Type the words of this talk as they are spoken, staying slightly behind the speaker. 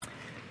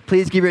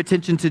please give your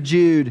attention to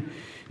Jude.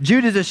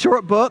 Jude is a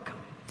short book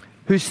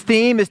whose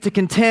theme is to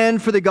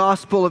contend for the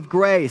gospel of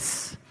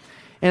grace.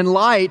 In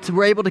light,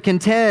 we're able to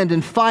contend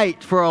and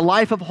fight for a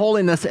life of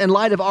holiness in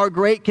light of our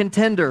great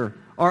contender,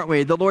 aren't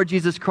we? The Lord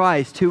Jesus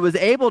Christ, who was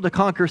able to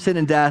conquer sin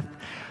and death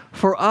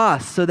for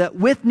us, so that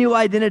with new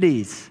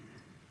identities,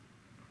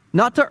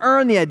 not to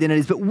earn the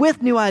identities, but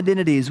with new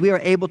identities, we are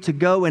able to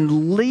go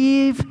and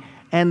live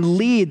and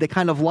lead the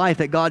kind of life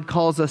that God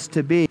calls us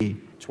to be.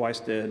 Twice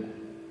dead,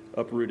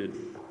 uprooted,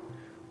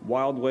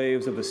 wild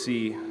waves of the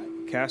sea,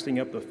 casting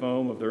up the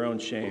foam of their own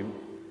shame,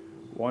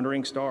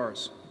 wandering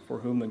stars, for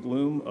whom the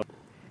gloom of...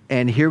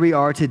 And here we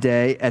are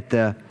today at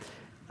the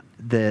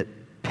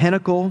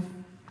pinnacle,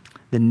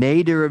 the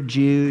nadir of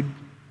Jude.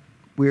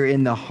 We're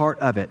in the heart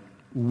of it.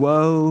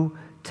 Woe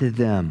to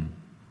them.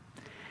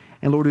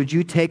 And Lord, would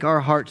you take our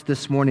hearts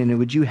this morning and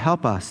would you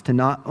help us to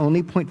not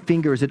only point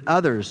fingers at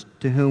others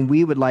to whom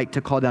we would like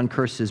to call down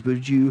curses, but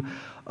would you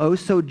oh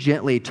so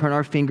gently turn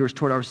our fingers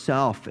toward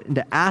ourselves and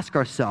to ask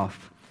ourselves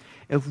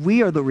if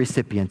we are the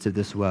recipients of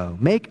this woe.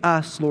 Make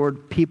us,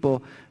 Lord,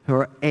 people who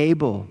are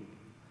able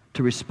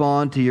to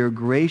respond to your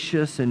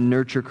gracious and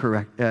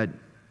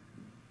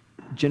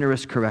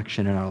generous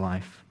correction in our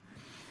life.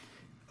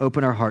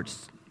 Open our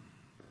hearts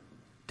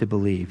to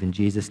believe. In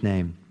Jesus'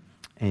 name,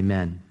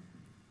 amen.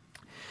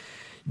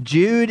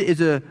 Jude is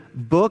a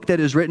book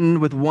that is written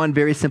with one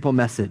very simple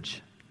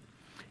message,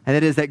 and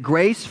it is that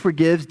grace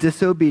forgives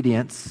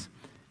disobedience,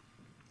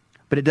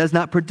 but it does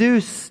not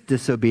produce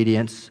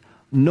disobedience,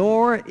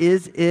 nor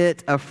is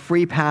it a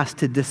free pass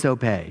to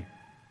disobey.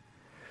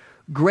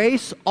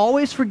 Grace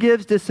always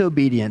forgives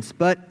disobedience,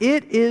 but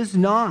it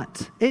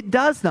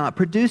does not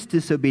produce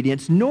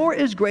disobedience, nor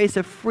is grace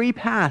a free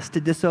pass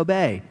to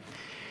disobey.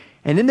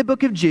 And in the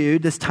book of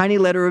Jude, this tiny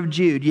letter of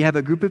Jude, you have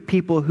a group of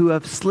people who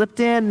have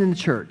slipped in the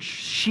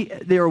church.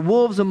 They are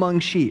wolves among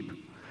sheep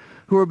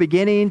who are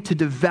beginning to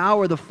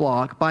devour the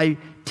flock by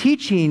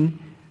teaching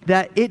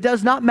that it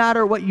does not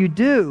matter what you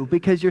do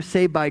because you're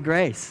saved by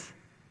grace.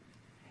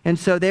 And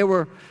so they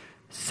were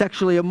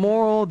sexually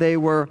immoral. They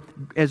were,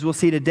 as we'll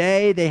see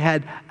today, they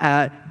had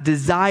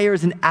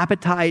desires and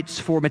appetites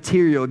for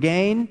material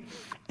gain,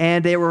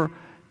 and they were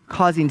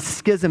causing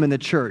schism in the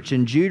church.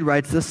 And Jude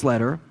writes this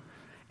letter.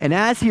 And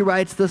as he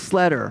writes this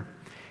letter,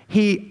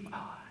 he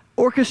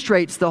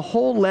orchestrates the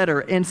whole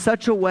letter in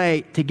such a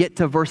way to get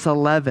to verse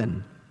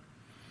 11.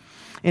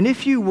 And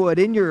if you would,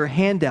 in your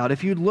handout,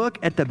 if you look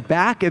at the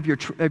back of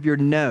your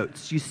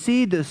notes, you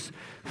see this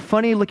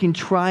funny-looking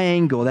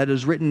triangle that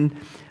is written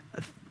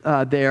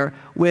there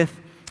with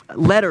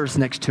letters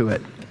next to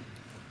it.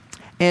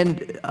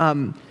 And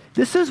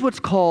this is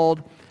what's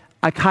called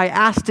a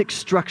chiastic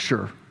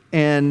structure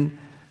in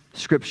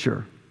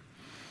Scripture.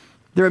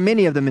 There are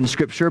many of them in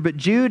Scripture, but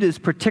Jude is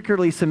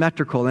particularly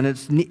symmetrical, and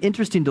it's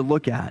interesting to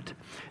look at.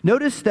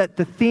 Notice that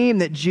the theme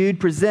that Jude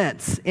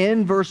presents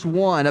in verse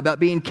 1 about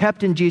being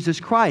kept in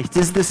Jesus Christ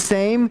is the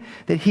same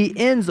that he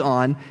ends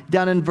on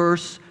down in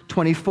verse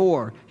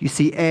 24. You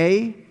see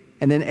A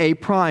and then A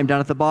prime down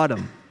at the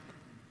bottom.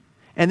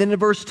 And then in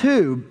verse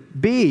 2,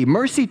 B,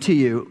 mercy to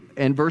you.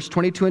 In verse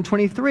 22 and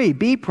 23,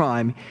 B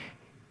prime,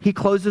 he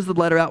closes the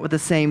letter out with the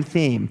same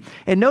theme.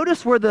 And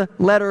notice where the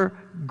letter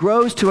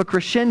grows to a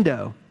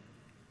crescendo.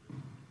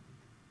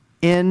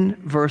 In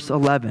verse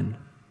 11,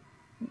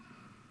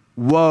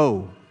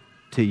 woe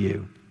to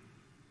you.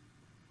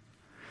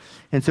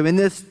 And so in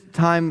this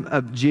time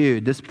of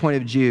Jude, this point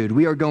of Jude,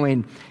 we are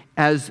going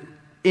as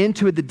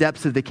into the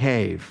depths of the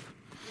cave.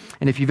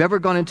 And if you've ever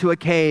gone into a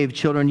cave,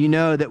 children, you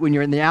know that when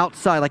you're in the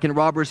outside, like in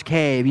Robber's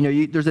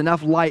Cave, there's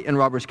enough light in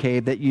Robber's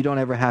Cave that you don't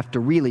ever have to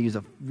really use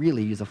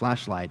a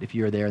flashlight if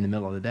you're there in the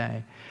middle of the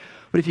day.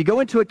 But if you go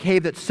into a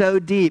cave that's so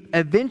deep,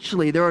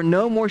 eventually there are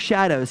no more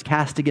shadows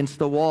cast against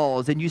the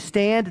walls, and you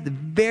stand at the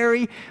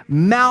very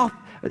mouth,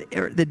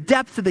 the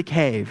depths of the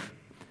cave,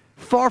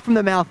 far from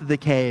the mouth of the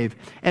cave.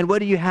 And what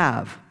do you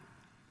have?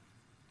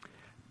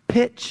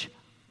 Pitch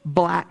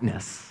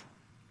blackness.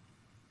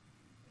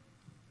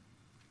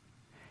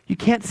 You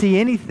can't see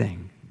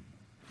anything.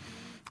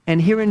 And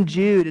here in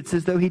Jude, it's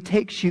as though he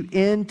takes you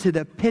into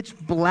the pitch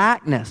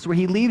blackness where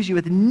he leaves you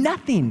with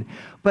nothing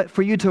but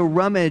for you to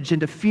rummage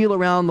and to feel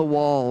around the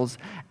walls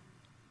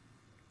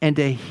and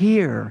to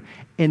hear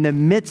in the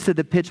midst of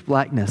the pitch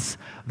blackness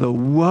the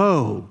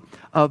woe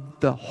of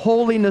the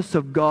holiness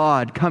of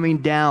God coming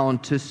down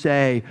to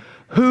say,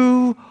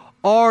 who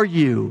are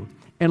you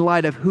in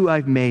light of who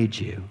I've made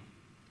you?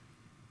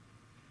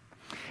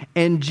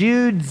 And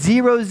Jude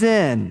zeroes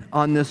in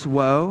on this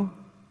woe.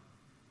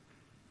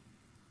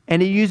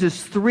 And he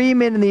uses 3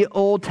 men in the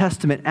Old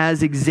Testament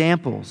as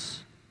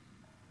examples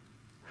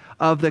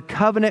of the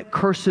covenant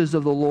curses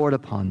of the Lord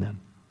upon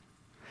them.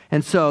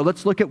 And so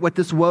let's look at what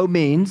this woe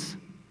means,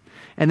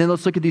 and then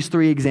let's look at these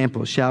 3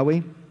 examples, shall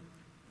we?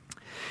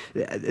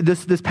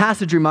 This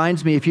passage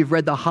reminds me, if you've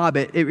read The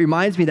Hobbit, it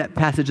reminds me of that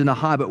passage in The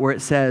Hobbit where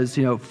it says,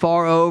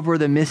 far over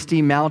the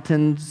misty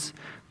mountains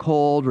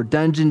cold, where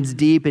dungeons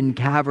deep and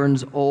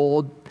caverns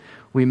old,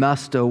 we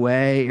must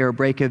away ere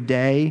break of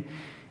day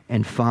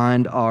and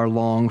find our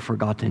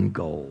long-forgotten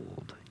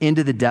gold.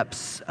 into the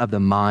depths of the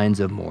mines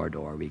of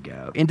Mordor we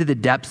go, into the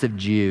depths of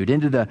Jude,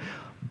 into the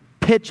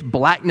pitch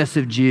blackness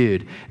of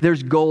Jude.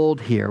 There's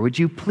gold here. Would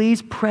you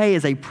please pray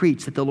as I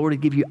preach that the Lord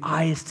would give you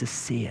eyes to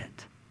see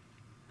it?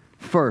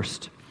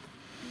 First,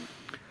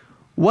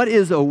 what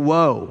is a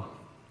woe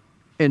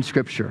in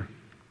Scripture?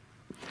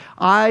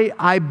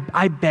 I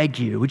beg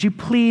you, would you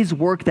please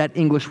work that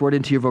English word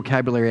into your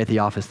vocabulary at the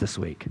office this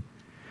week?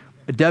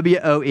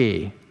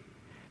 W-O-E.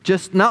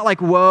 Just not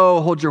like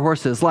whoa, hold your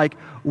horses, like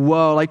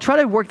whoa, like try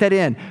to work that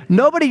in.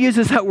 Nobody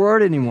uses that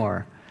word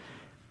anymore.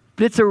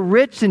 But it's a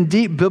rich and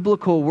deep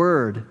biblical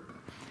word.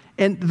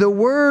 And the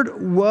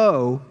word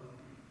woe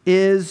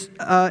is,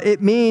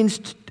 it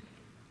means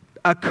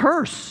a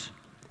curse.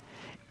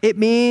 It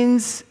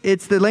means,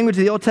 it's the language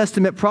of the Old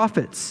Testament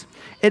prophets.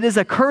 It is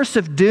a curse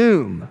of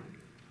doom.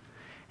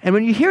 And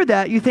when you hear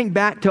that, you think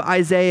back to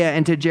Isaiah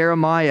and to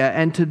Jeremiah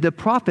and to the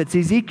prophets,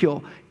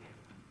 Ezekiel,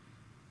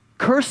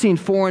 cursing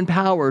foreign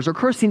powers or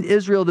cursing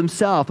Israel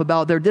themselves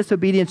about their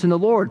disobedience in the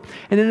Lord.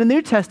 And in the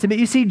New Testament,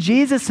 you see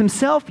Jesus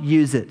himself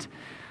use it.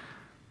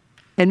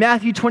 In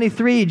Matthew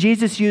 23,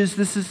 Jesus used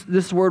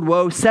this word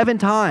woe 7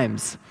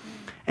 times.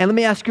 And let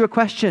me ask you a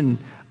question,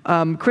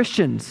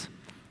 Christians,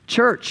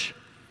 church.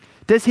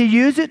 Does he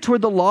use it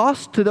toward the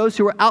lost, to those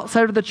who are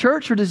outside of the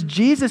church, or does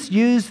Jesus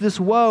use this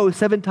woe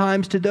 7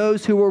 times to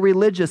those who were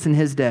religious in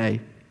his day?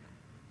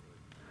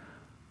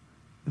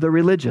 The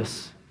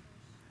religious.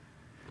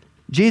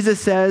 Jesus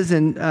says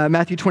in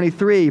Matthew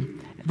 23,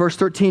 verse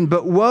 13,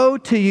 "But woe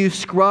to you,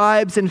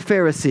 scribes and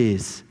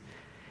Pharisees,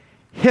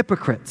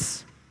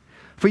 hypocrites,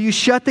 for you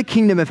shut the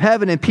kingdom of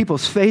heaven in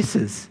people's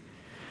faces.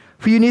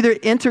 For you neither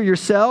enter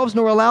yourselves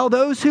nor allow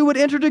those who would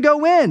enter to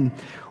go in.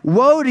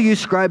 Woe to you,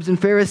 scribes and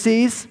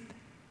Pharisees,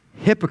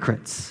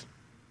 hypocrites!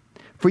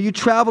 For you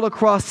travel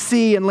across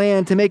sea and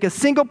land to make a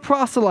single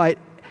proselyte,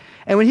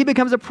 and when he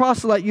becomes a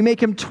proselyte, you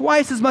make him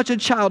twice as much a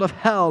child of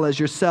hell as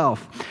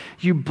yourself.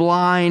 You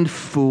blind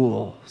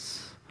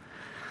fools."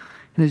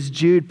 And as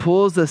Jude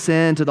pulls us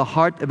into the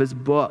heart of his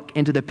book,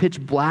 into the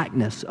pitch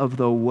blackness of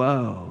the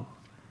woe,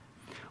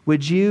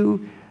 would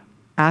you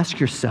ask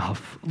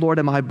yourself, Lord,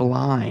 am I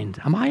blind?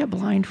 Am I a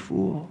blind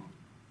fool?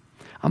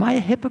 Am I a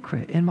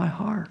hypocrite in my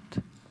heart?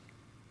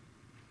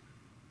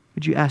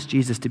 Would you ask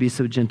Jesus to be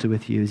so gentle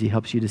with you as he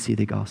helps you to see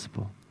the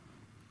gospel?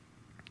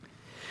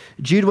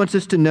 Jude wants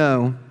us to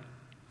know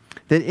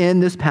that in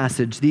this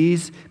passage,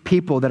 these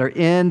people that are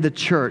in the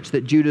church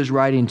that Jude is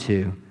writing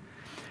to,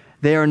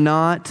 they are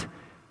not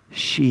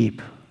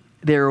sheep.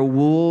 They are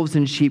wolves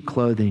in sheep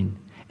clothing,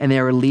 and they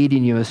are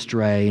leading you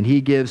astray. And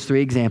he gives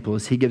 3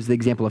 examples. He gives the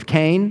example of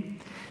Cain,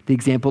 the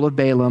example of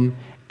Balaam,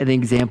 and the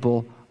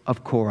example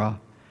of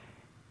Korah.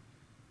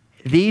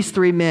 These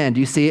 3 men, do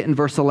you see it in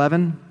verse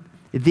 11?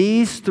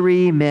 These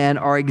 3 men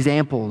are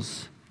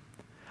examples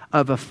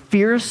of a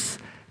fierce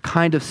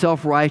kind of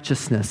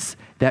self-righteousness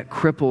that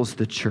cripples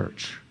the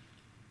church.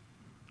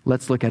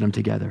 Let's look at them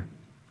together.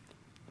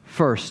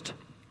 First,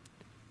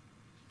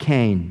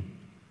 Cain.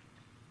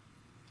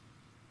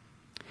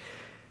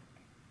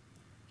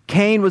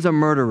 Cain was a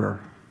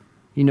murderer.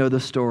 You know the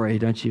story,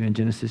 don't you, in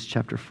Genesis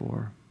chapter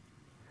 4.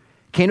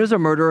 Cain was a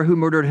murderer who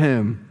murdered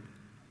whom?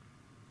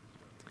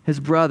 His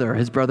brother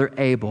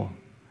Abel.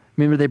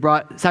 Remember, they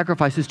brought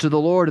sacrifices to the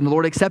Lord, and the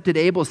Lord accepted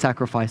Abel's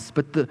sacrifice,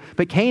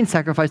 but Cain's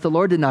sacrifice the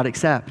Lord did not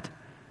accept.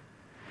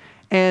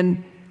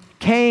 And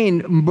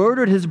Cain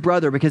murdered his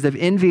brother because of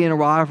envy and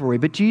rivalry.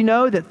 But do you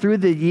know that through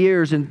the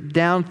years and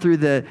down through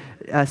the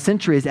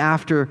centuries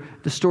after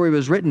the story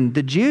was written,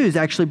 the Jews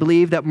actually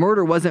believed that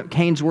murder wasn't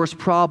Cain's worst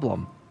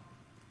problem.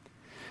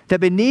 That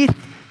beneath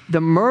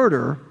the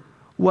murder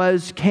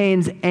was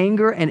Cain's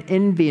anger and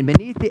envy. And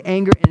beneath the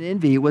anger and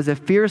envy was a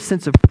fierce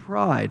sense of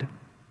pride.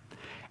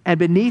 And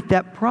beneath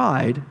that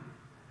pride,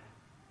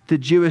 the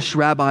Jewish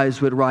rabbis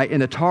would write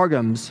in the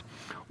Targums,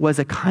 was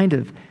a kind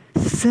of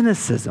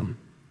cynicism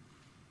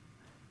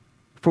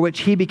for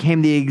which he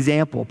became the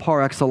example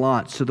par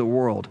excellence to the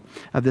world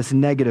of this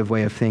negative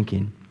way of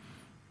thinking.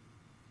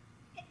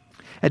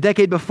 A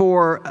decade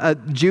before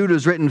Jude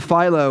was written,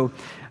 Philo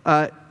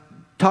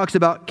talks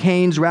about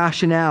Cain's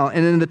rationale.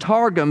 And in the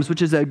Targums,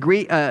 which is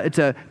it's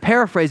a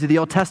paraphrase of the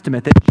Old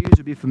Testament that Jews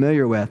would be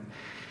familiar with,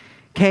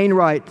 Cain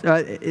writes,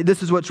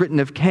 this is what's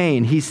written of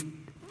Cain. He's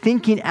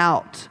thinking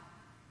out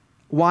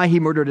why he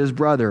murdered his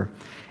brother.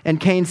 And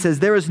Cain says,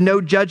 "There is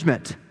no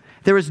judgment.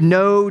 There is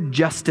no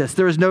justice.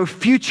 There is no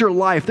future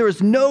life. There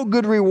is no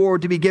good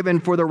reward to be given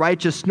for the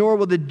righteous, nor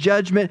will the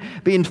judgment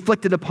be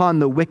inflicted upon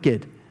the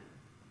wicked.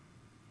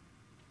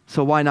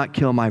 So why not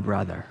kill my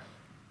brother?"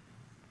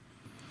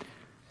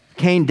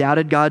 Cain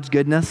doubted God's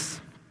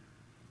goodness,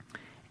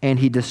 and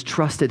he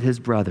distrusted his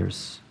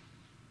brothers.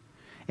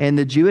 And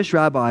the Jewish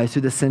rabbis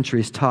through the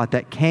centuries taught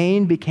that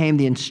Cain became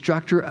the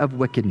instructor of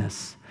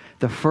wickedness,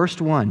 the first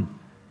one.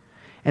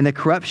 And the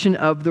corruption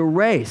of the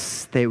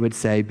race, they would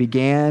say,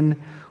 began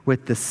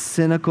with the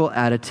cynical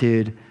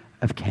attitude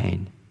of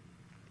Cain.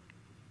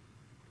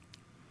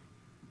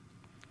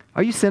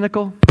 Are you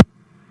cynical?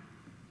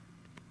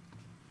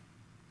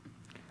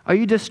 Are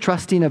you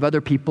distrusting of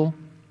other people?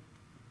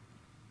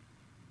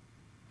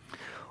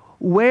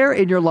 Where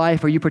in your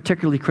life are you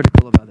particularly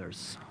critical of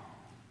others?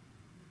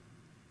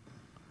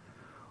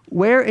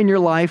 Where in your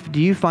life do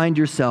you find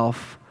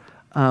yourself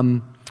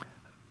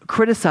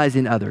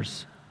criticizing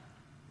others?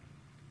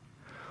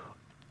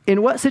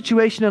 In what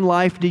situation in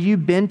life do you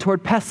bend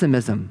toward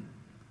pessimism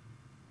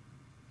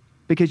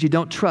because you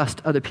don't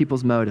trust other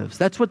people's motives?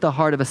 That's what the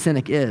heart of a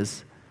cynic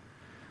is.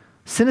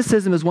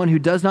 Cynicism is one who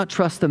does not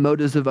trust the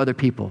motives of other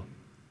people.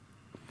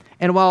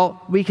 And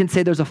while we can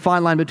say there's a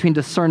fine line between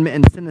discernment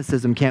and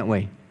cynicism, can't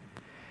we?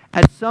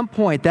 At some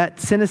point,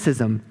 that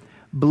cynicism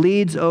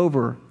bleeds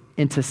over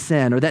into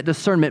sin, or that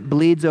discernment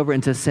bleeds over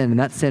into sin, and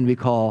that sin we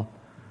call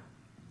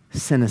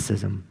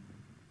cynicism.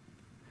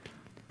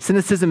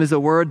 Cynicism is a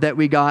word that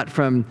we got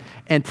from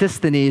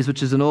Antisthenes,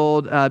 which is an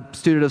old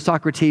student of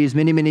Socrates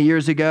many, many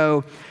years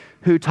ago,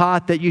 who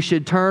taught that you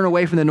should turn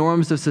away from the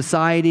norms of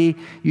society.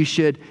 You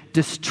should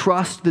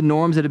distrust the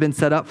norms that have been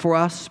set up for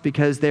us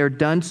because they're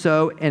done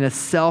so in a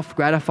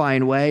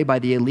self-gratifying way by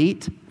the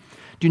elite.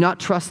 Do not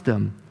trust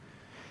them.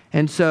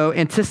 And so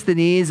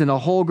Antisthenes and a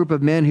whole group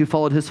of men who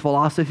followed his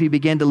philosophy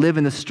began to live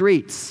in the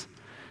streets.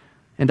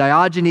 And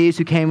Diogenes,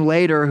 who came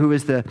later, who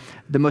is the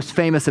most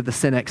famous of the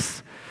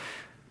cynics,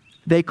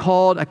 they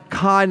called a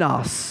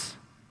kainos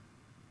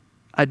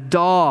a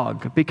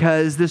dog,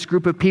 because this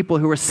group of people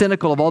who were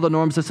cynical of all the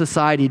norms of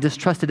society,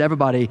 distrusted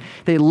everybody,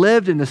 they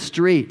lived in the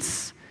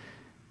streets.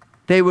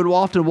 They would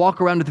often walk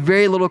around with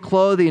very little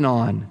clothing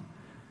on.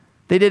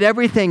 They did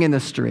everything in the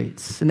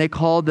streets, and they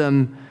called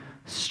them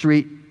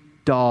street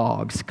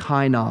dogs,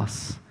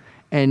 kainos.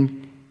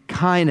 And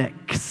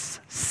kynics,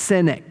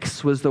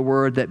 cynics, was the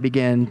word that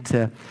began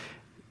to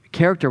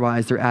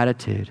characterize their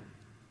attitude.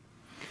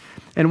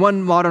 And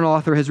one modern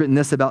author has written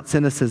this about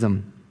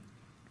cynicism.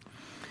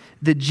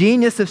 The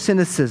genius of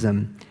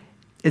cynicism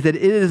is that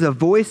it is a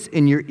voice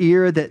in your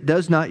ear that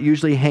does not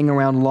usually hang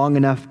around long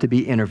enough to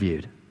be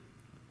interviewed.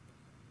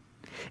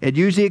 It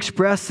usually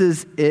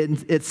expresses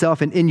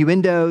itself in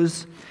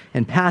innuendos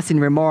and passing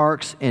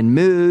remarks and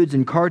moods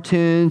and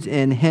cartoons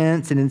and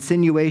hints and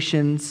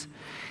insinuations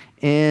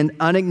and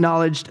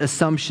unacknowledged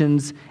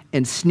assumptions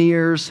and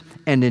sneers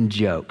and in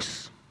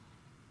jokes.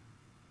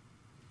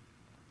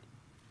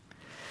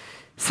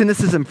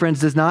 Cynicism,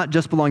 friends, does not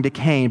just belong to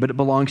Cain, but it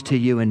belongs to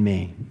you and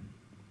me.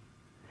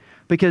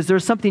 Because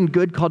there's something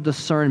good called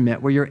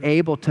discernment, where you're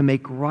able to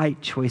make right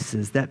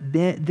choices that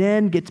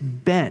then gets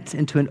bent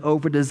into an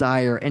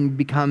over-desire and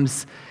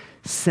becomes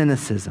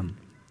cynicism.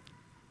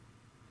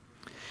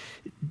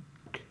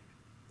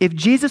 If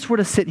Jesus were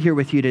to sit here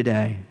with you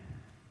today,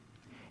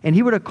 and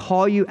he were to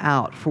call you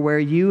out for where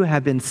you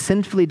have been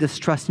sinfully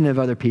distrusting of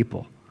other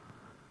people,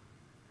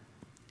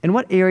 in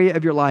what area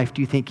of your life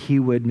do you think he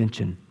would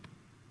mention?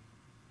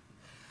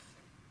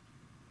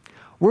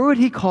 Where would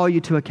he call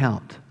you to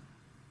account?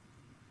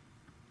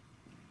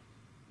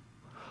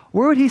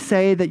 Where would he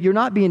say that you're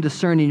not being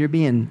discerning, you're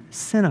being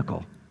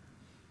cynical?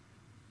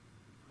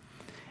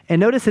 And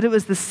notice that it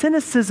was the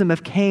cynicism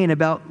of Cain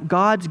about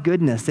God's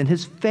goodness and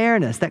his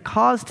fairness that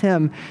caused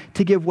him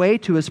to give way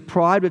to his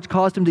pride, which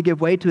caused him to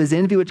give way to his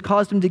envy, which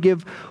caused him to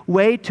give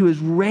way to his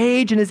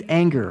rage and his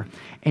anger,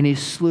 and he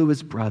slew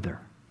his brother.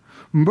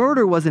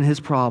 Murder wasn't his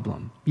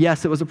problem.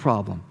 Yes, it was a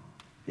problem.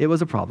 It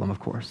was a problem, of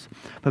course.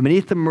 But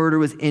beneath the murder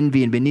was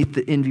envy, and beneath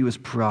the envy was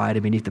pride,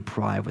 and beneath the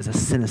pride was a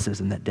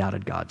cynicism that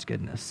doubted God's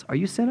goodness. Are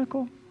you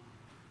cynical?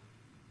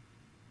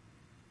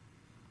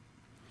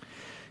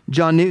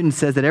 John Newton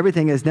says that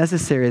everything is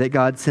necessary that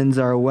God sends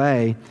our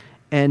way,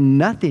 and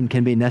nothing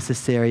can be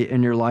necessary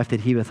in your life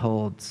that he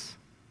withholds.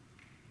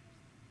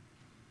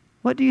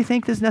 What do you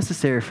think is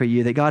necessary for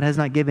you that God has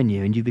not given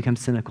you, and you become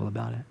cynical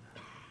about it?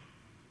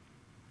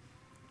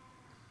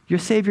 Your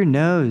Savior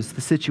knows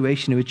the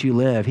situation in which you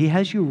live. He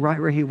has you right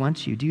where he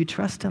wants you. Do you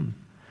trust him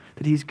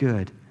that he's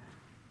good?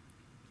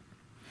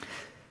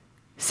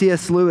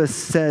 C.S. Lewis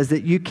says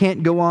that you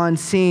can't go on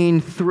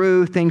seeing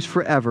through things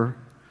forever.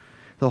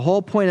 The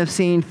whole point of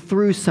seeing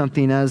through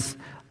something as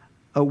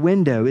a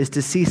window is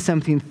to see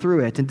something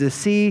through it. And to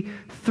see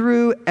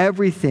through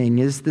everything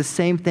is the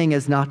same thing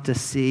as not to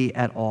see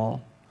at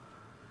all.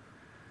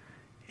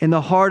 In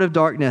the heart of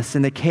darkness,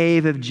 in the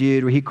cave of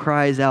Jude, where he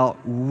cries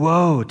out,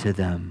 "Woe to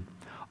them!"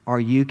 Are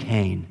you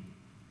Cain?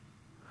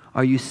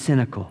 Are you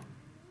cynical?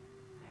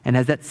 And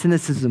has that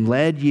cynicism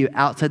led you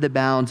outside the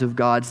bounds of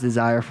God's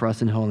desire for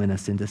us in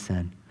holiness into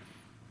sin?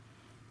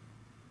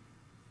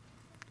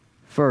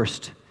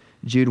 First,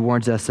 Jude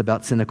warns us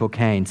about cynical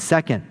Cain.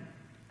 Second,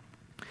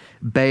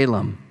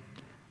 Balaam,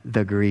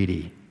 the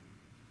greedy.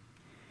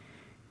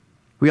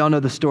 We all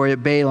know the story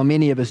of Balaam.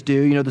 Many of us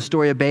do. You know, the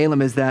story of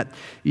Balaam is that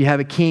you have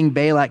a king,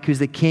 Balak, who's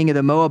the king of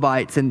the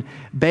Moabites, and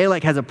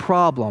Balak has a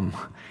problem.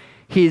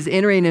 He's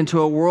entering into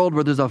a world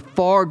where there's a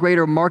far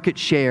greater market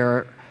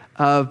share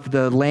of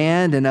the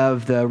land and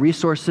of the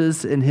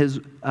resources in his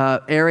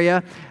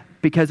area,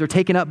 because they're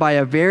taken up by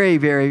a very,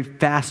 very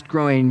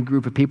fast-growing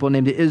group of people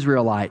named the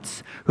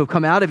Israelites, who have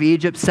come out of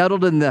Egypt,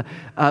 settled in the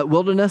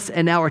wilderness,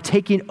 and now are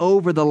taking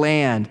over the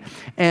land.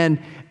 And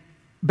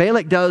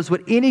Balak does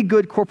what any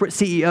good corporate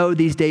CEO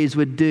these days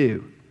would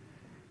do.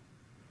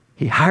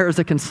 He hires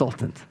a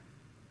consultant.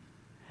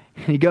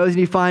 And he goes and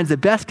he finds the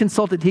best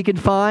consultant he can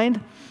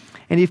find,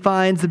 and he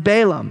finds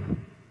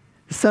Balaam,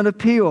 the son of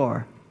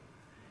Peor.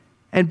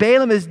 And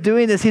Balaam is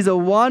doing this. He's a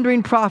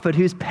wandering prophet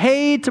who's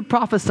paid to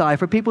prophesy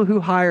for people who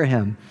hire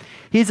him.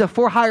 He's a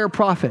for-hire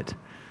prophet.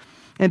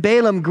 And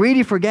Balaam,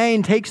 greedy for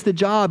gain, takes the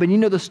job. And you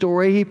know the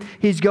story.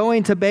 He's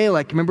going to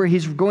Balak. Remember,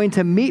 he's going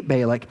to meet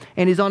Balak,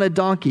 and he's on a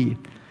donkey.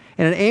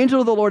 And an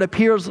angel of the Lord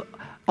appears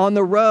on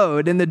the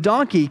road, and the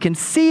donkey can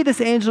see this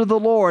angel of the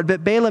Lord,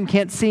 but Balaam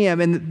can't see him.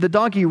 And the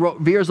donkey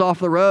veers off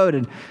the road,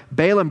 and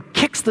Balaam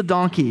kicks the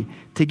donkey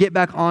to get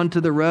back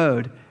onto the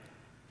road.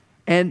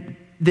 And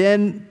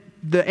then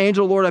the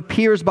angel of the Lord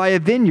appears by a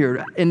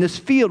vineyard in this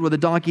field where the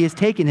donkey has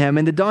taken him.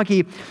 And the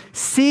donkey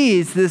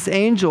sees this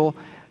angel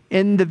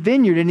in the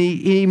vineyard, and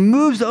he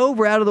moves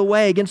over out of the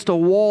way against a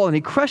wall, and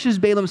he crushes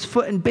Balaam's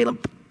foot, and Balaam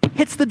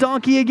hits the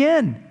donkey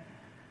again.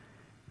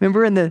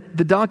 Remember, and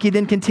the donkey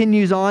then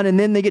continues on, and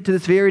then they get to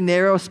this very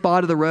narrow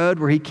spot of the road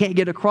where he can't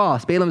get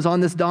across. Balaam's on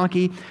this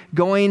donkey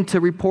going to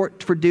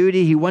report for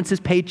duty. He wants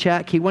his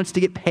paycheck. He wants to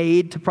get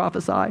paid to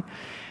prophesy.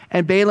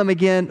 And Balaam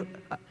again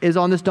is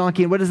on this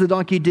donkey, and what does the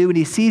donkey do? And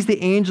he sees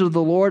the angel of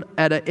the Lord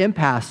at an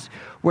impasse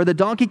where the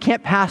donkey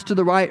can't pass to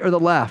the right or the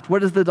left. What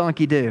does the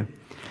donkey do?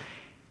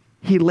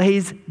 He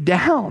lays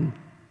down.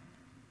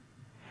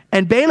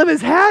 And Balaam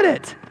has had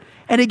it.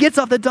 And he gets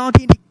off the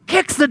donkey and he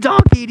kicks the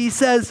donkey and he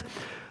says,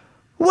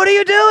 "What are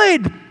you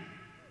doing?"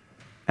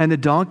 And the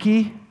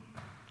donkey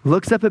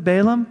looks up at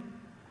Balaam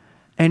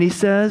and he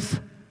says,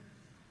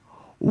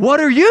 "What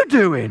are you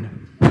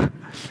doing?"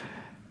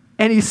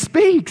 And he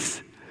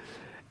speaks.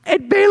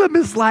 And Balaam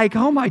is like,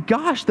 "Oh my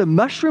gosh, the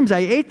mushrooms I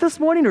ate this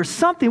morning or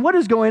something. What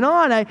is going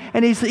on?"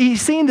 And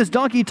he's seeing this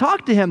donkey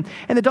talk to him.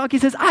 And the donkey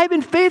says, "I've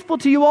been faithful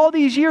to you all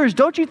these years.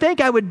 Don't you think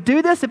I would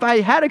do this if I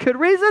had a good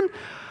reason?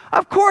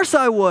 Of course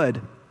I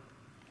would."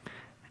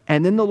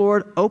 And then the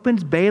Lord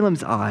opens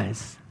Balaam's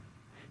eyes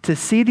to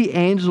see the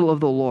angel of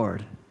the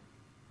Lord.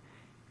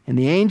 And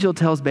the angel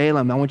tells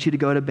Balaam, "I want you to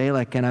go to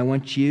Balak, and I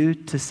want you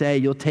to say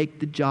you'll take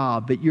the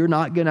job, but you're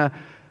not going to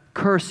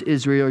curse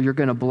Israel, you're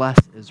going to bless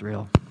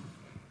Israel."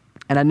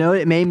 And I know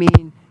it may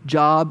mean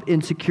job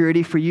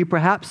insecurity for you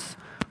perhaps,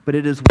 but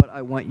it is what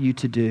I want you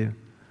to do.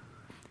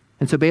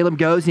 And so Balaam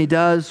goes and he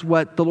does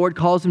what the Lord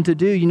calls him to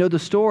do. You know the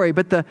story,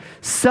 but the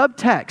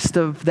subtext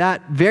of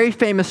that very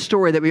famous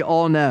story that we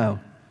all know,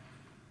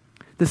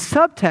 the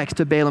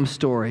subtext of Balaam's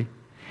story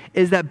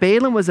is that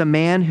Balaam was a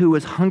man who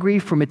was hungry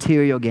for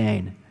material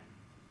gain.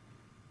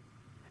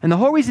 And the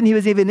whole reason he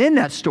was even in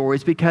that story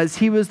is because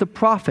he was the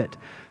prophet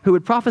who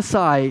would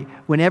prophesy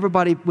when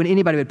anybody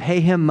would pay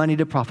him money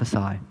to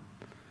prophesy.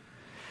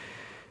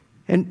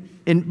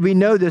 And we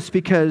know this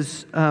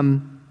because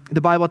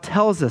the Bible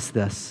tells us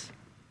this.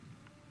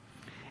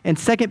 In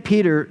 2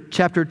 Peter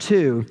chapter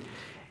 2,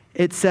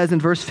 it says in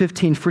verse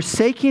 15,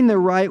 "Forsaking the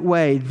right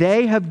way,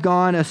 they have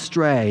gone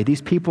astray."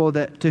 These people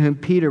to whom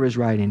Peter is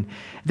writing.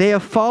 "They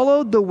have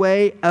followed the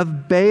way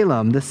of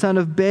Balaam, the son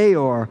of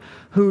Beor,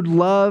 who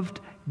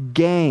loved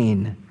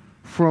gain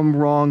from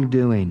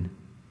wrongdoing,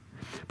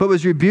 but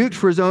was rebuked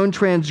for his own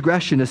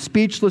transgression. A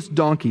speechless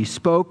donkey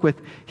spoke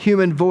with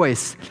human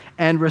voice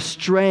and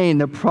restrained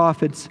the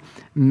prophet's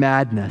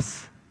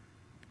madness."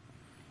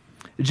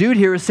 Jude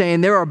here is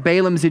saying there are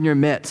Balaams in your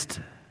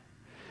midst.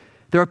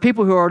 There are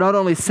people who are not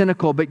only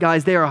cynical, but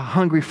guys, they are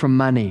hungry for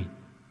money.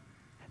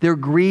 They're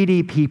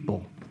greedy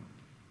people.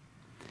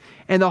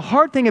 And the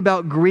hard thing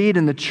about greed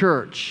in the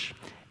church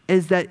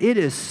is that it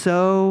is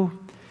so,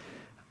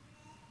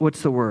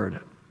 what's the word?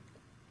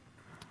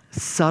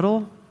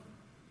 Subtle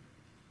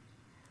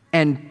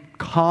and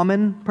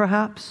common,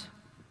 perhaps.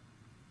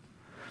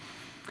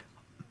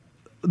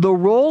 The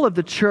role of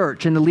the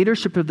church and the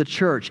leadership of the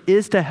church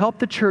is to help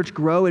the church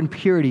grow in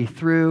purity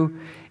through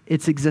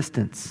its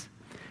existence.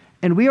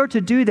 And we are to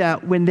do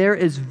that when there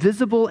is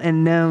visible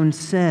and known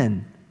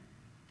sin.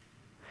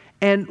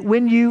 And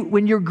when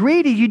you're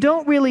greedy, you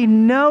don't really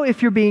know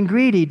if you're being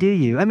greedy, do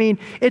you? I mean,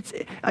 it's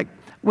like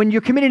when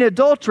you're committing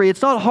adultery,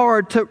 it's not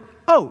hard to,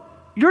 "Oh,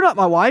 you're not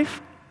my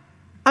wife."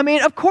 I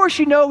mean, of course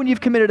you know when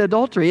you've committed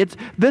adultery. It's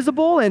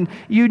visible and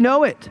you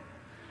know it.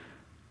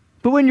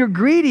 But when you're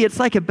greedy, it's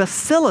like a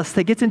bacillus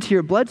that gets into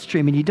your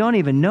bloodstream and you don't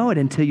even know it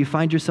until you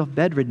find yourself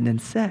bedridden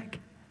and sick.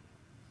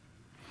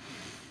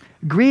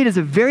 Greed is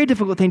a very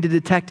difficult thing to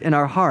detect in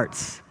our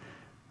hearts.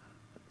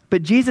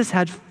 But Jesus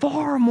had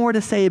far more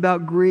to say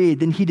about greed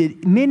than he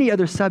did many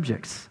other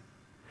subjects.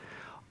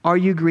 Are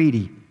you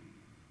greedy?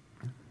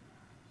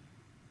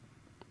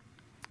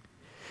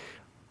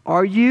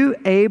 Are you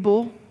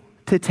able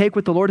to take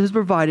what the Lord has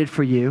provided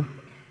for you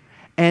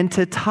and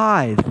to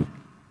tithe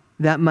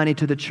that money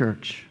to the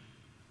church?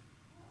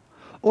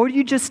 Or do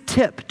you just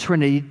tip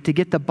Trinity to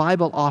get the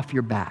Bible off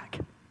your back?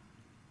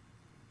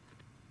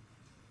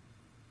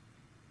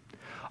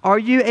 Are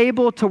you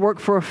able to work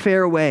for a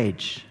fair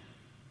wage?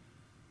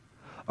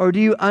 Or do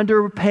you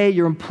underpay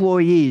your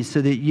employees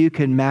so that you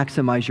can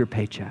maximize your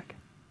paycheck?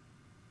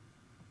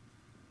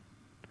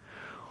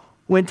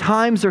 When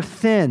times are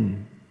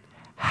thin,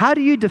 how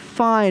do you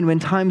define when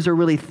times are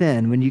really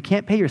thin? When you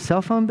can't pay your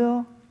cell phone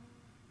bill?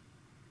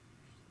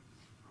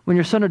 When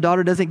your son or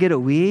daughter doesn't get a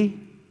Wii?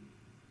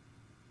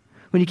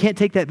 When you can't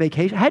take that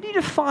vacation? How do you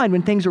define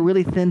when things are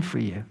really thin for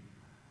you?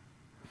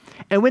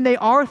 And when they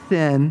are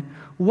thin,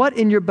 what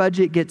in your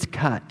budget gets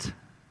cut?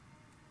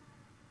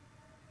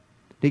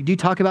 Do you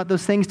talk about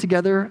those things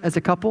together as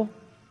a couple?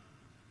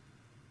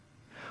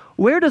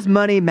 Where does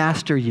money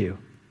master you?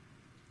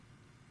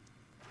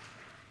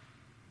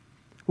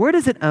 Where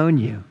does it own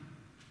you?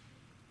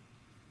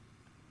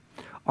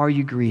 Are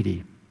you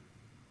greedy?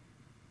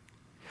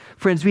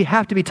 Friends, we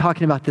have to be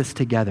talking about this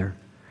together,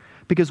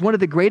 because one of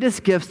the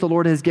greatest gifts the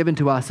Lord has given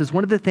to us is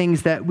one of the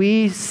things that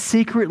we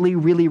secretly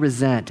really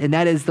resent, and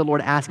that is the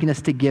Lord asking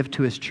us to give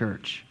to his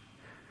church.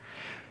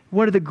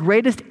 One of the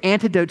greatest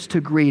antidotes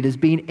to greed is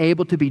being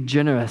able to be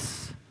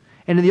generous.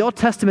 And in the Old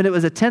Testament, it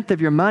was 1/10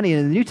 of your money.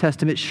 And in the New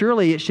Testament,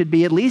 surely it should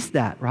be at least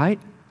that, right?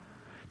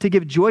 To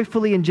give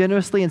joyfully and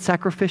generously and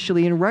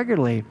sacrificially and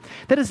regularly.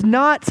 That is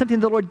not something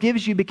the Lord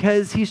gives you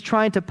because he's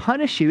trying to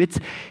punish you.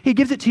 He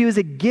gives it to you as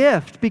a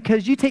gift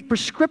because you take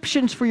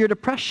prescriptions for your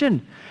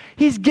depression.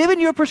 He's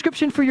given you a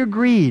prescription for your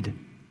greed.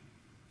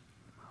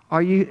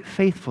 Are you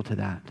faithful to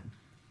that?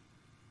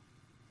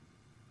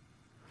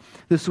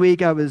 This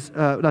week,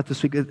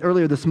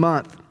 earlier this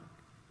month,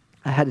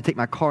 I had to take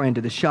my car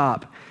into the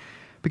shop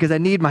because I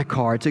need my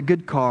car. It's a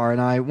good car, and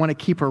I want to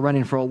keep her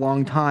running for a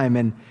long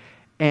time.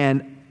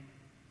 And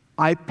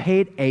I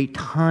paid a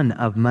ton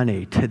of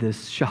money to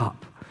this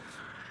shop.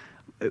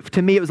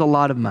 To me, it was a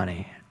lot of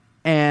money.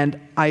 And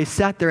I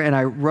sat there and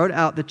I wrote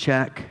out the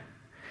check,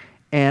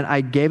 and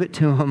I gave it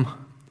to him.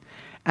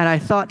 And I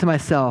thought to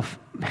myself,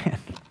 man,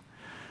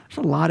 there's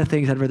a lot of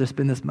things I'd rather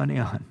spend this money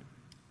on.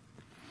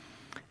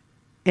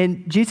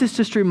 And Jesus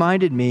just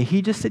reminded me,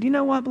 he just said, you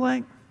know what,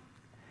 Blake?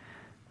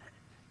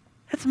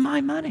 It's my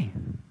money.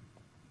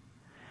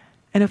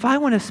 And if I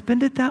want to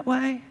spend it that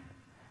way,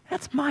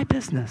 that's my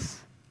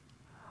business.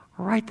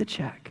 Write the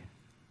check.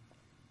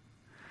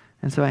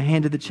 And so I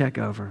handed the check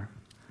over.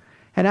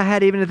 And I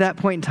had, even at that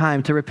point in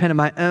time, to repent of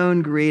my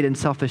own greed and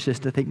selfishness,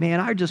 to think,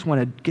 man, I just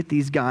want to get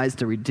these guys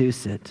to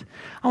reduce it.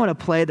 I want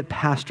to play the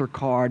pastor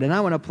card, and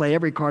I want to play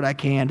every card I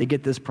can to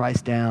get this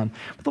price down.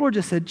 But the Lord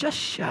just said, just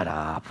shut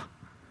up.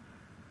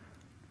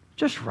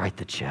 Just write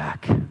the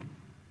check.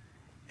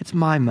 It's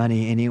my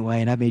money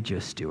anyway, and I made you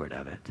a steward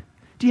of it.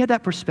 Do you have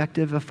that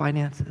perspective of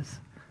finances?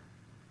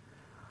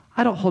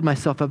 I don't hold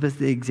myself up as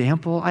the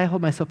example. I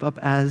hold myself up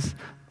as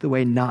the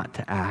way not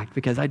to act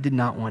because I did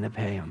not want to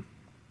pay him.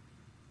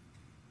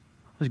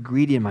 I was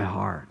greedy in my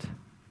heart.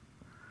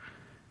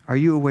 Are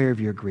you aware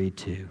of your greed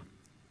too?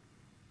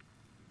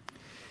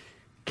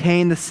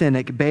 Cain the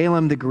cynic,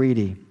 Balaam the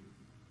greedy,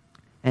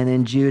 and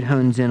then Jude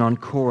hones in on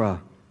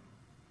Korah,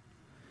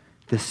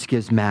 the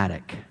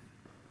schismatic.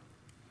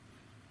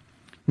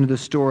 You know the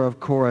story of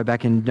Korah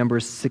back in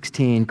Numbers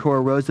 16.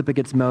 Korah rose up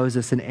against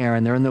Moses and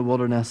Aaron. They're in the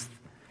wilderness.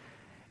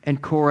 And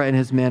Korah and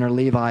his men are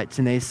Levites,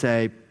 and they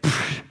say,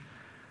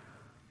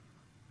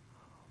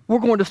 we're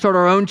going to start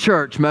our own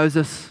church,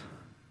 Moses.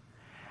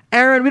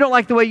 Aaron, we don't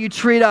like the way you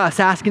treat us,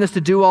 asking us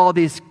to do all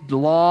these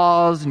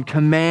laws and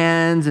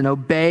commands and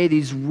obey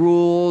these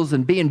rules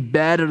and be in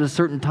bed at a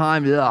certain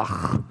time.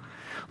 Ugh.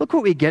 Look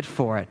what we get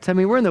for it. I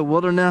mean, we're in the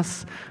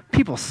wilderness.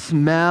 People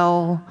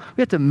smell.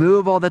 We have to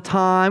move all the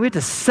time. We have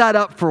to set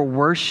up for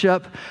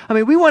worship. I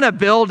mean, we want a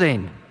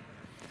building.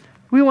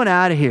 We want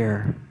out of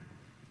here.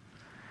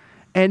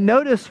 And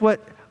notice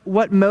what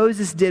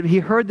Moses did. He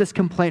heard this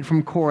complaint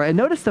from Korah. And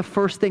notice the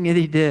first thing that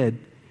he did.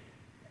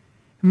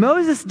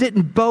 Moses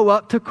didn't bow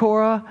up to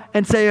Korah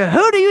and say,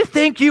 who do you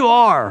think you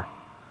are?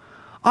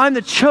 I'm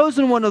the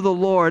chosen one of the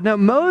Lord. Now,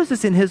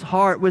 Moses in his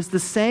heart was the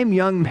same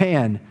young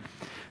man,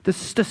 the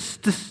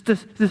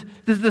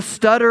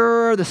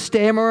stutterer, the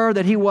stammerer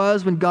that he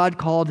was when God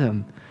called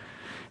him,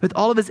 with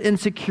all of his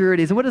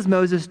insecurities. And what does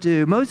Moses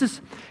do?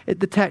 Moses,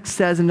 the text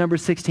says in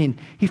Numbers 16,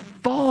 he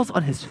falls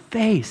on his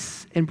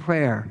face in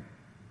prayer.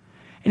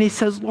 And he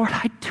says, Lord,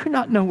 I do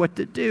not know what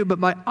to do, but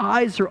my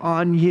eyes are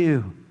on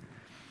you.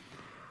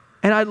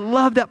 And I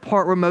love that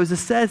part where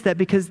Moses says that,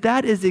 because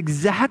that is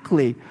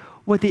exactly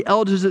what the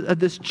elders of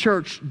this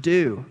church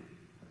do.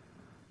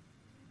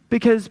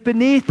 Because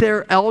beneath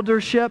their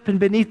eldership and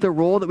beneath the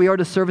role that we are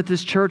to serve at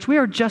this church, we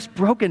are just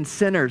broken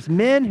sinners,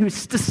 men who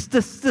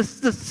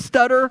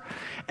stutter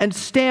and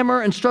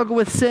stammer and struggle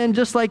with sin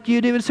just like you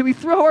do. And so we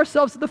throw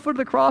ourselves at the foot of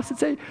the cross and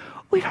say,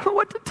 we don't know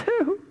what to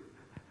do.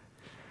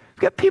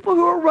 We've got people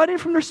who are running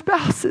from their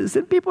spouses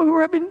and people who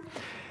are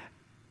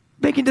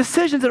making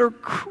decisions that are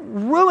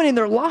ruining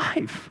their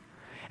life.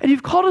 And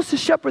you've called us to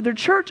shepherd their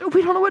church, and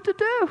we don't know what to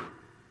do.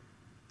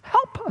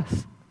 Help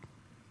us.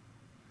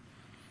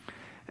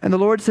 And the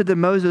Lord said to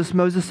Moses,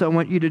 Moses, I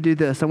want you to do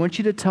this. I want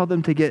you to tell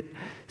them to get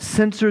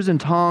censers and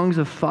tongs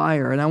of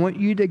fire. And I want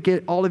you to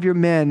get all of your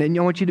men. And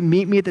I want you to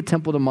meet me at the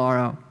temple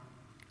tomorrow.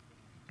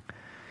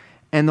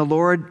 And the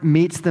Lord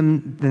meets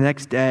them the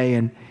next day.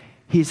 And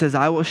he says,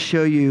 I will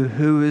show you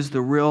who is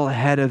the real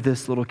head of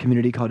this little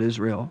community called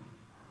Israel.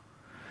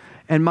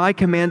 And my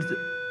command...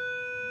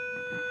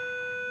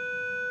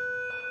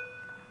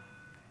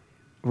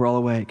 We're all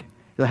awake.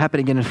 It'll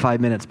happen again in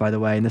 5 minutes, by the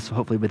way, and this will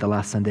hopefully be the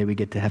last Sunday we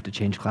get to have to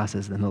change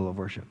classes in the middle of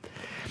worship.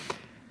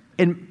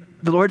 And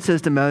the Lord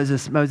says to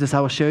Moses, Moses, I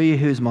will show you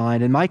who's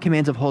mine, and my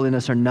commands of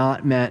holiness are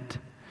not meant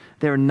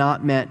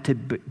to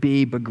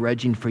be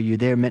begrudging for you.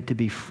 They are meant to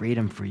be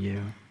freedom for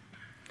you.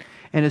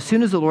 And as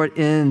soon as the Lord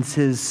ends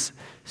his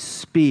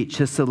speech,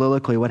 his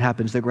soliloquy, what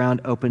happens? The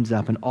ground opens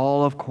up, and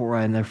all of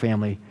Korah and their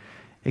family,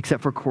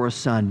 except for Korah's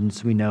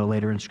sons, we know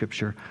later in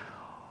Scripture,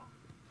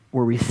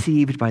 were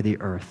received by the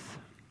earth.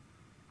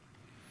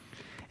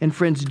 And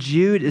friends,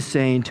 Jude is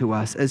saying to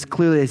us as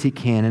clearly as he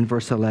can in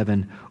verse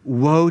 11,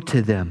 woe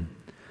to them,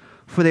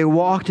 for they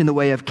walked in the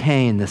way of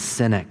Cain, the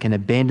cynic, and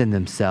abandoned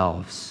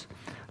themselves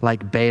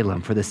like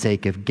Balaam for the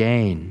sake of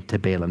gain to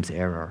Balaam's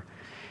error.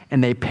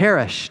 And they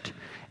perished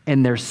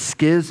in their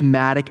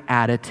schismatic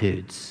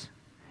attitudes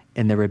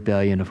in the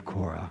rebellion of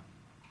Korah.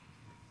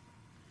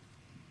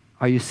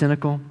 Are you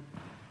cynical?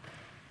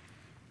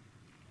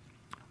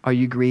 Are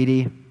you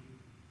greedy?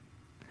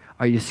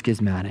 Are you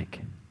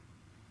schismatic?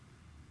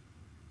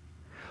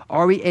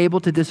 Are we able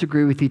to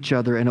disagree with each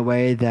other in a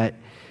way that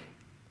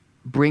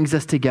brings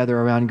us together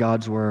around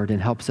God's word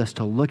and helps us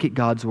to look at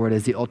God's word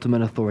as the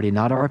ultimate authority,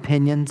 not our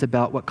opinions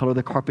about what color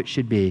the carpet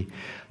should be,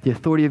 the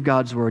authority of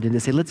God's word, and to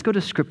say, let's go to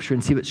Scripture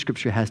and see what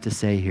Scripture has to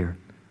say here.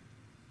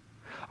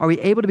 Are we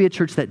able to be a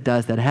church that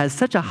does that, has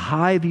such a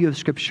high view of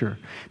Scripture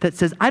that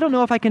says, I don't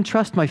know if I can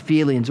trust my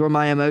feelings or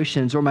my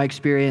emotions or my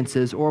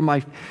experiences or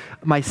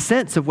my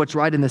sense of what's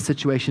right in this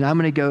situation. I'm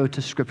going to go to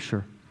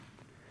Scripture.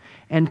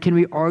 And can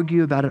we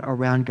argue about it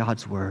around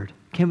God's word?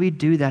 Can we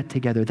do that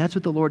together? That's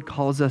what the Lord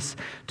calls us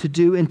to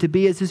do and to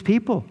be as his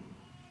people.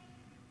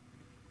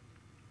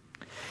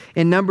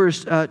 In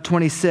Numbers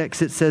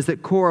 26, it says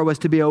that Korah was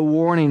to be a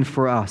warning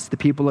for us, the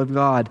people of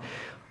God.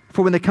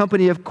 For when the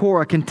company of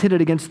Korah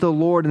contended against the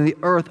Lord and the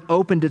earth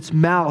opened its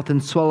mouth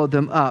and swallowed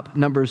them up,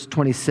 Numbers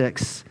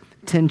 26,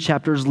 10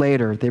 chapters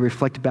later, they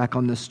reflect back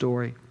on this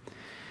story.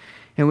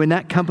 And when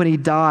that company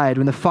died,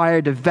 when the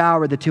fire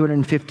devoured the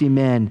 250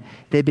 men,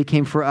 they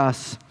became for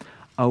us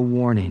a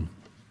warning.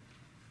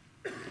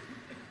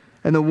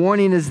 And the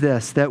warning is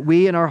this, that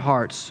we in our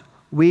hearts,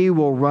 we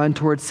will run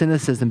towards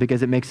cynicism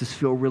because it makes us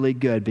feel really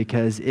good,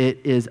 because it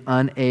is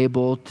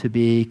unable to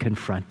be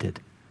confronted.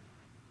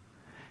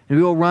 And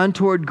we will run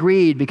toward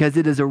greed because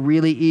it is a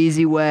really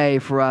easy way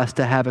for us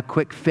to have a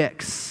quick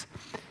fix.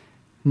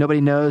 Nobody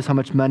knows how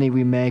much money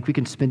we make. We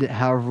can spend it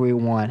however we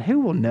want.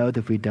 Who will know that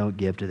if we don't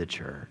give to the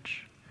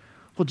church?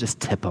 We'll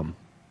just tip them,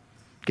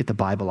 get the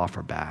Bible off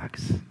our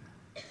backs.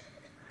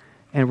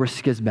 And we're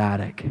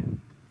schismatic.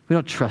 We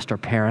don't trust our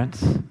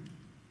parents. We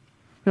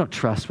don't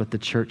trust what the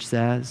church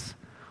says.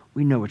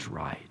 We know it's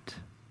right.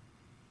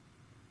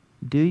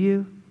 Do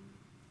you?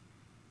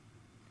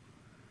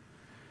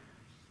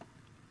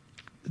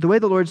 The way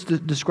the Lord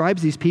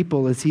describes these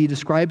people is he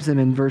describes them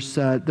in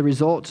the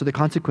results or the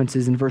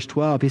consequences in verse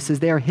 12. He says,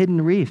 they are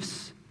hidden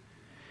reefs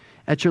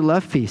at your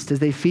love feast. As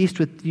they feast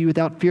with you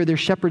without fear, they're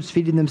shepherds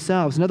feeding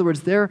themselves. In other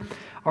words, there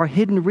are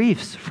hidden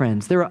reefs,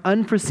 friends. There are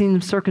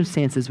unforeseen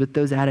circumstances with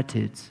those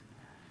attitudes.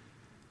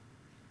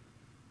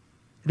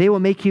 They will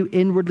make you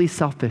inwardly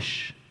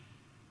selfish.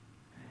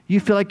 You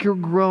feel like you're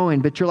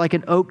growing, but you're like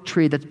an oak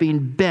tree that's being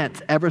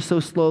bent ever so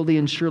slowly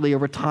and surely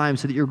over time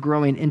so that you're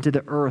growing into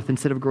the earth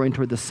instead of growing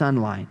toward the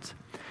sunlight.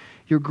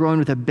 You're growing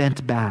with a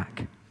bent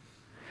back.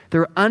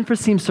 There are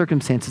unforeseen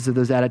circumstances of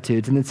those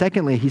attitudes. And then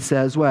secondly, he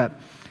says what?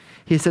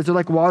 He says they're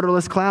like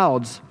waterless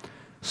clouds,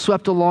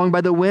 swept along by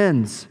the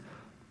winds.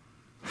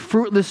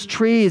 Fruitless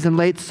trees in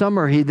late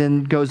summer, he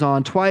then goes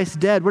on, twice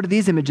dead. What do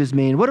these images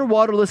mean? What do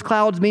waterless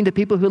clouds mean to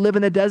people who live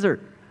in the desert?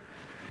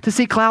 To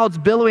see clouds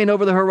billowing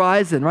over the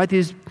horizon, right?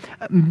 These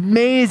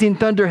amazing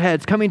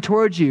thunderheads coming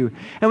towards you.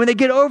 And when they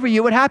get over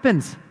you, what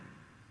happens?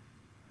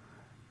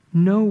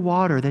 No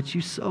water that you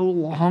so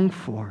long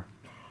for.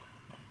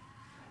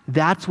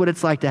 That's what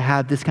it's like to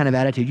have this kind of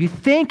attitude. You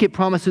think it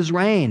promises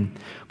rain,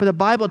 but the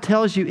Bible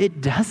tells you it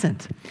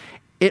doesn't.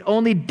 It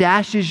only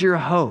dashes your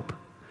hope.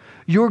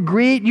 Your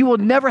greed, you will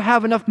never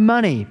have enough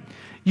money.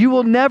 You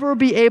will never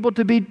be able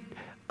to be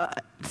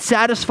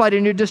satisfied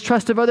in your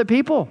distrust of other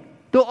people.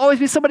 There'll always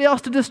be somebody else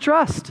to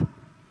distrust.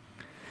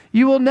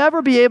 You will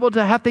never be able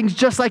to have things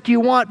just like you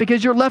want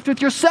because you're left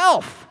with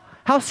yourself.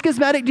 How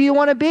schismatic do you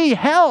want to be?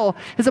 Hell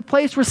is a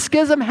place where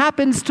schism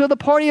happens to the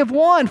party of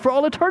one for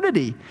all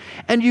eternity.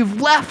 And you've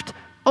left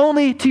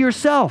only to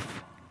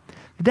yourself.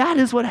 That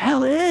is what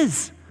hell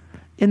is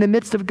in the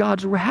midst of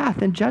God's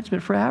wrath and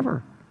judgment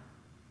forever.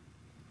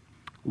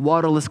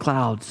 Waterless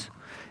clouds,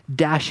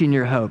 dashing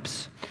your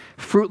hopes.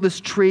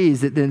 Fruitless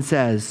trees, it then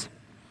says.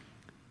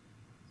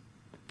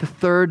 The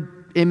third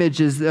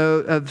image is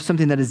of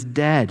something that is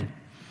dead.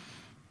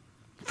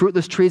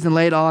 Fruitless trees in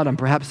late autumn.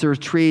 Perhaps there were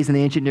trees in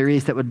the ancient Near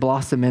East that would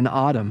blossom in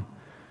autumn,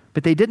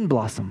 but they didn't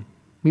blossom.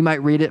 We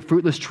might read it,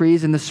 fruitless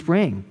trees in the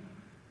spring.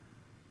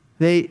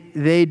 They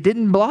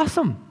didn't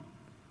blossom.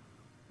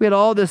 We had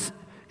all this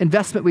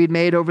investment we'd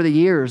made over the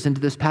years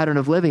into this pattern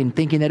of living,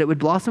 thinking that it would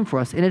blossom for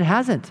us, and it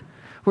hasn't.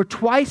 We're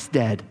twice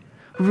dead.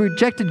 We've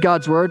rejected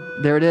God's word.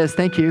 There it is.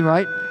 Thank you,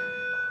 right?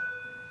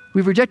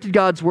 We've rejected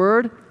God's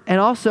word. and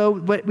also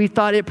what we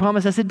thought it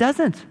promised us, it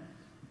doesn't.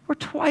 We're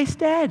twice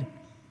dead.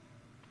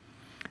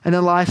 And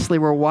then lastly,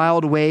 we're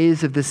wild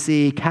waves of the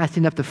sea,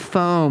 casting up the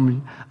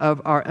foam of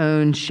our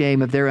own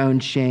shame, of their own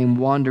shame,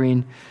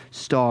 wandering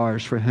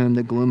stars for whom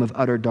the gloom of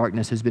utter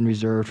darkness has been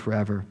reserved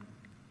forever.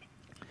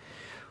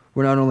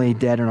 We're not only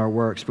dead in our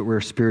works, but we're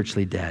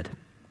spiritually dead.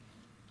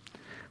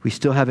 We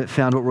still haven't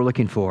found what we're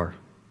looking for,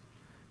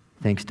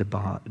 thanks to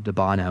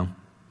Bono.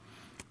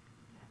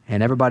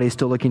 And everybody's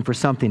still looking for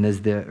something,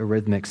 as the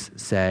Eurythmics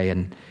say,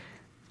 and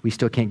we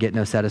still can't get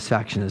no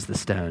satisfaction, as the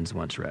Stones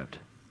once wrote.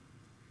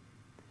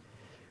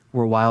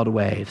 We're wild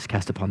waves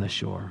cast upon the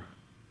shore,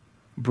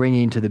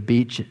 bringing to the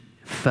beach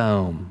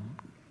foam,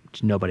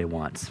 which nobody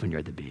wants when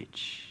you're at the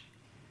beach.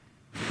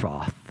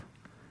 Froth.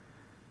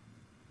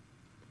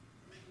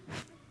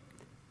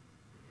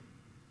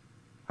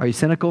 Are you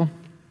cynical?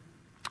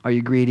 Are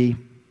you greedy?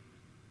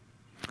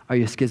 Are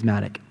you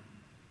schismatic?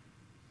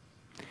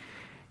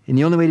 And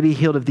the only way to be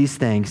healed of these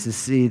things is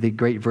to see the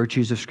great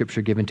virtues of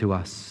Scripture given to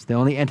us. The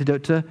only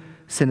antidote to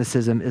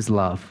cynicism is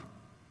love.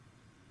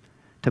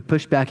 To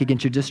push back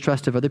against your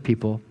distrust of other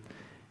people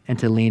and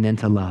to lean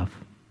into love.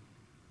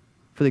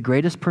 For the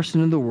greatest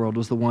person in the world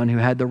was the one who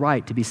had the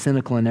right to be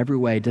cynical in every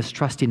way,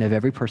 distrusting of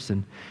every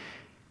person.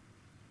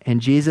 And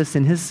Jesus,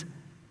 in his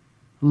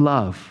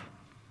love,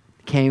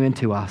 came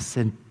into us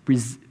and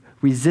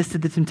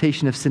resisted the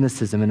temptation of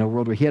cynicism in a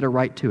world where he had a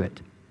right to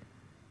it.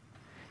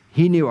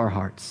 He knew our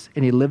hearts,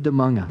 and he lived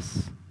among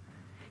us.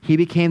 He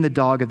became the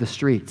dog of the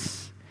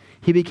streets.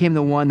 He became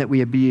the one that we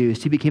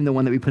abused. He became the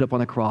one that we put up on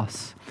the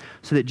cross,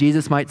 so that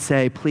Jesus might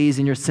say, please,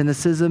 in your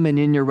cynicism and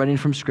in your running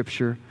from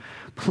Scripture,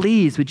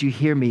 please, would you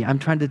hear me? I'm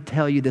trying to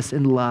tell you this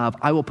in love.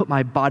 I will put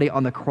my body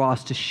on the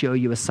cross to show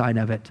you a sign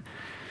of it.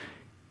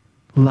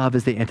 Love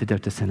is the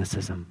antidote to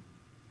cynicism.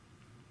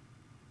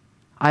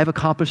 I have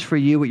accomplished for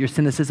you what your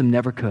cynicism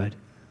never could.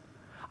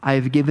 I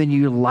have given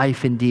you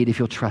life indeed if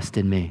you'll trust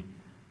in me.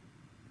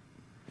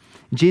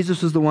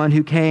 Jesus was the one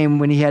who came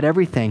when he had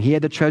everything. He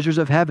had the treasures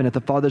of heaven at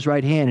the Father's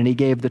right hand, and he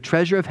gave the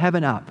treasure of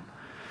heaven up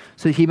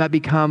so that he might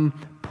become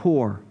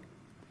poor.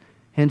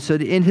 And so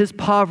that in his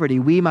poverty,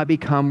 we might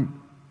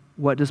become,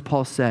 what does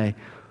Paul say?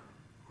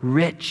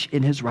 Rich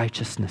in his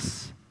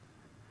righteousness.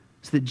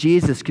 So that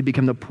Jesus could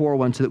become the poor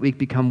one so that we could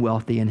become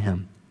wealthy in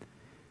him.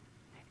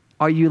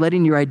 Are you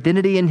letting your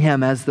identity in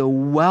him as the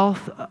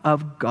wealth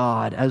of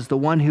God, as the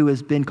one who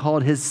has been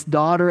called his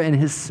daughter and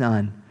his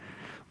son,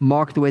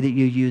 mark the way that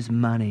you use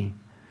money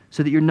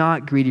so that you're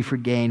not greedy for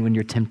gain when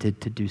you're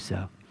tempted to do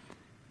so?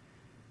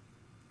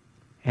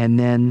 And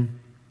then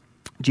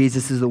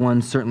Jesus is the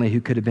one certainly who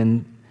could have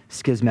been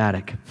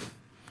schismatic.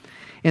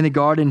 In the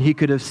garden, he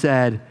could have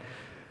said,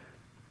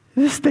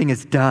 this thing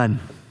is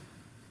done.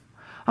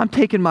 I'm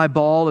taking my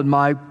ball and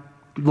my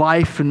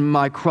life and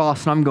my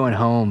cross and I'm going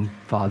home,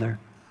 Father.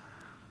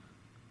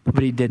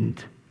 But he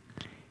didn't.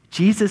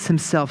 Jesus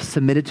himself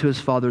submitted to his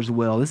Father's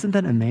will. Isn't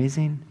that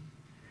amazing?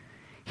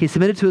 He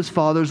submitted to his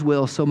Father's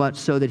will so much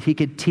so that he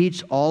could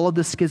teach all of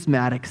the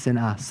schismatics in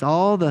us,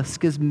 all the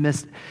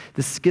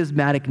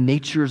schismatic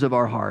natures of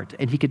our heart.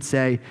 And he could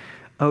say,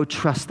 oh,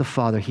 trust the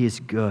Father, he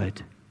is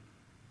good.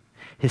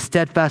 His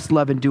steadfast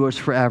love endures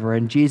forever.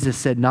 And Jesus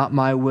said, not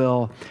my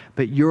will,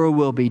 but your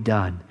will be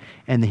done.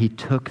 And then he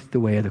took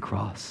the way of the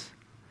cross.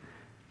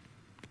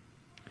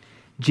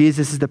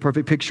 Jesus is the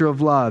perfect picture of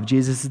love.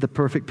 Jesus is the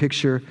perfect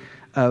picture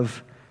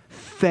of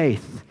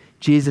faith.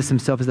 Jesus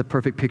himself is the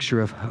perfect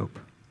picture of hope.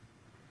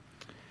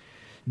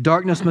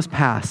 Darkness must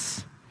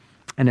pass,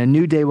 and a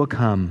new day will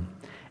come.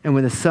 And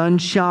when the sun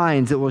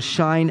shines, it will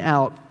shine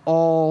out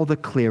all the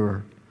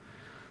clearer.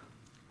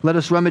 Let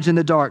us rummage in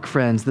the dark,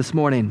 friends, this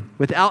morning,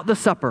 without the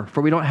supper,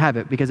 for we don't have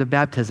it because of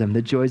baptism,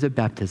 the joys of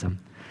baptism.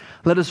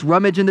 Let us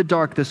rummage in the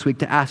dark this week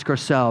to ask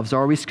ourselves,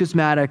 are we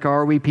schismatic?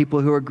 Are we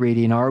people who are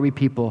greedy? And are we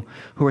people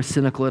who are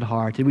cynical at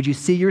heart? And would you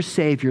see your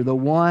Savior, the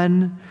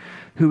one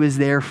who is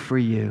there for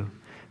you,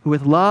 who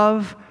with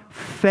love,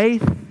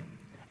 faith,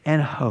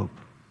 and hope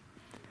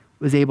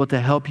was able to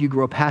help you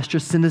grow past your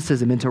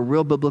cynicism into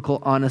real biblical,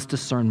 honest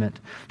discernment,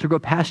 to grow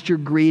past your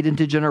greed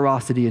into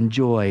generosity and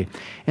joy,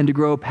 and to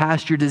grow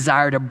past your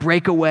desire to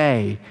break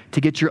away,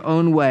 to get your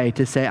own way,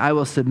 to say, I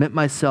will submit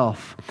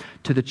myself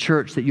to the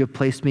church that you have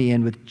placed me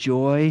in with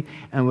joy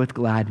and with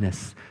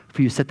gladness.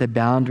 For you set the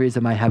boundaries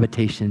of my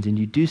habitations, and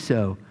you do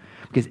so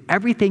because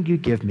everything you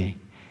give me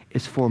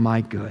is for my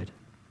good.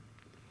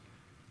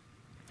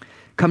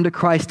 Come to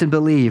Christ and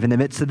believe in the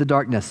midst of the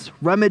darkness.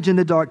 Rummage in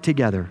the dark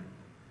together.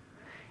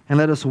 And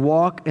let us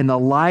walk in the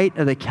light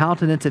of the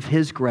countenance of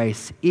his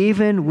grace,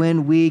 even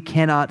when we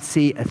cannot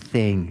see a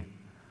thing.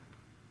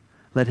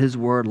 Let his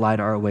word light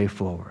our way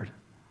forward.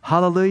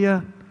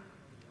 Hallelujah.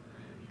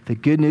 The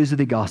good news of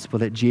the gospel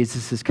that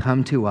Jesus has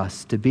come to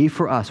us to be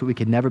for us what we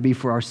could never be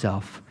for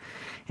ourselves,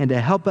 and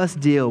to help us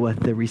deal with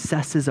the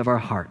recesses of our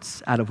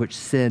hearts out of which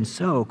sin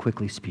so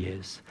quickly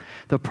spews.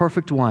 The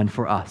perfect one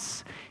for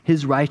us,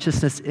 his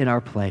righteousness in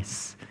our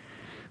place.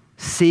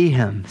 See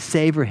him,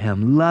 savor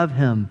him, love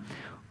him,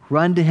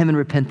 run to him in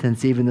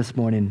repentance even this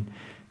morning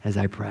as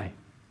I pray.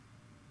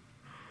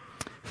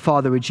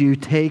 Father, would you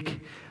take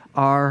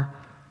our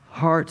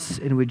hearts,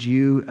 and would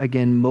you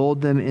again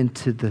mold them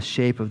into the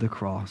shape of the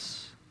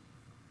cross?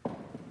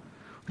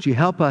 Would you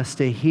help us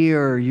to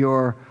hear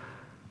your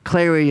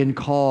clarion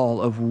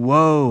call of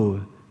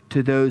woe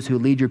to those who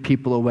lead your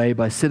people away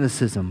by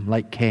cynicism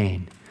like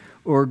Cain,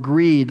 or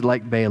greed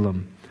like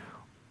Balaam,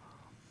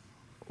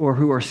 or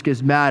who are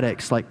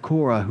schismatics like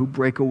Korah, who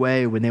break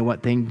away when they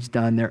want things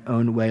done their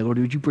own way. Lord,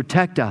 would you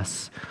protect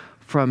us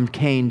from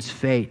Cain's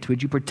fate?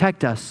 Would you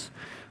protect us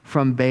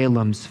from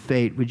Balaam's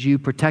fate? Would you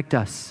protect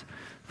us,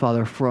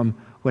 Father, from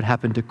what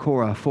happened to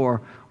Korah?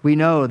 For we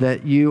know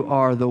that you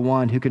are the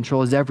one who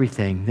controls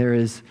everything. There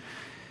is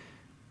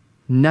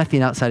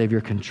nothing outside of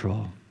your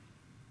control.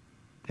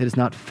 It is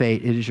not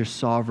fate. It is your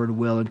sovereign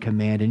will and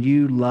command. And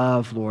you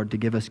love, Lord, to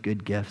give us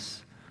good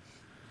gifts.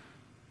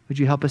 Would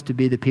you help us to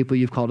be the people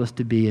you've called us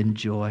to be in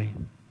joy?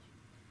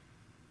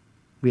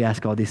 We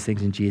ask all these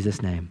things in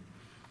Jesus' name.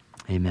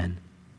 Amen.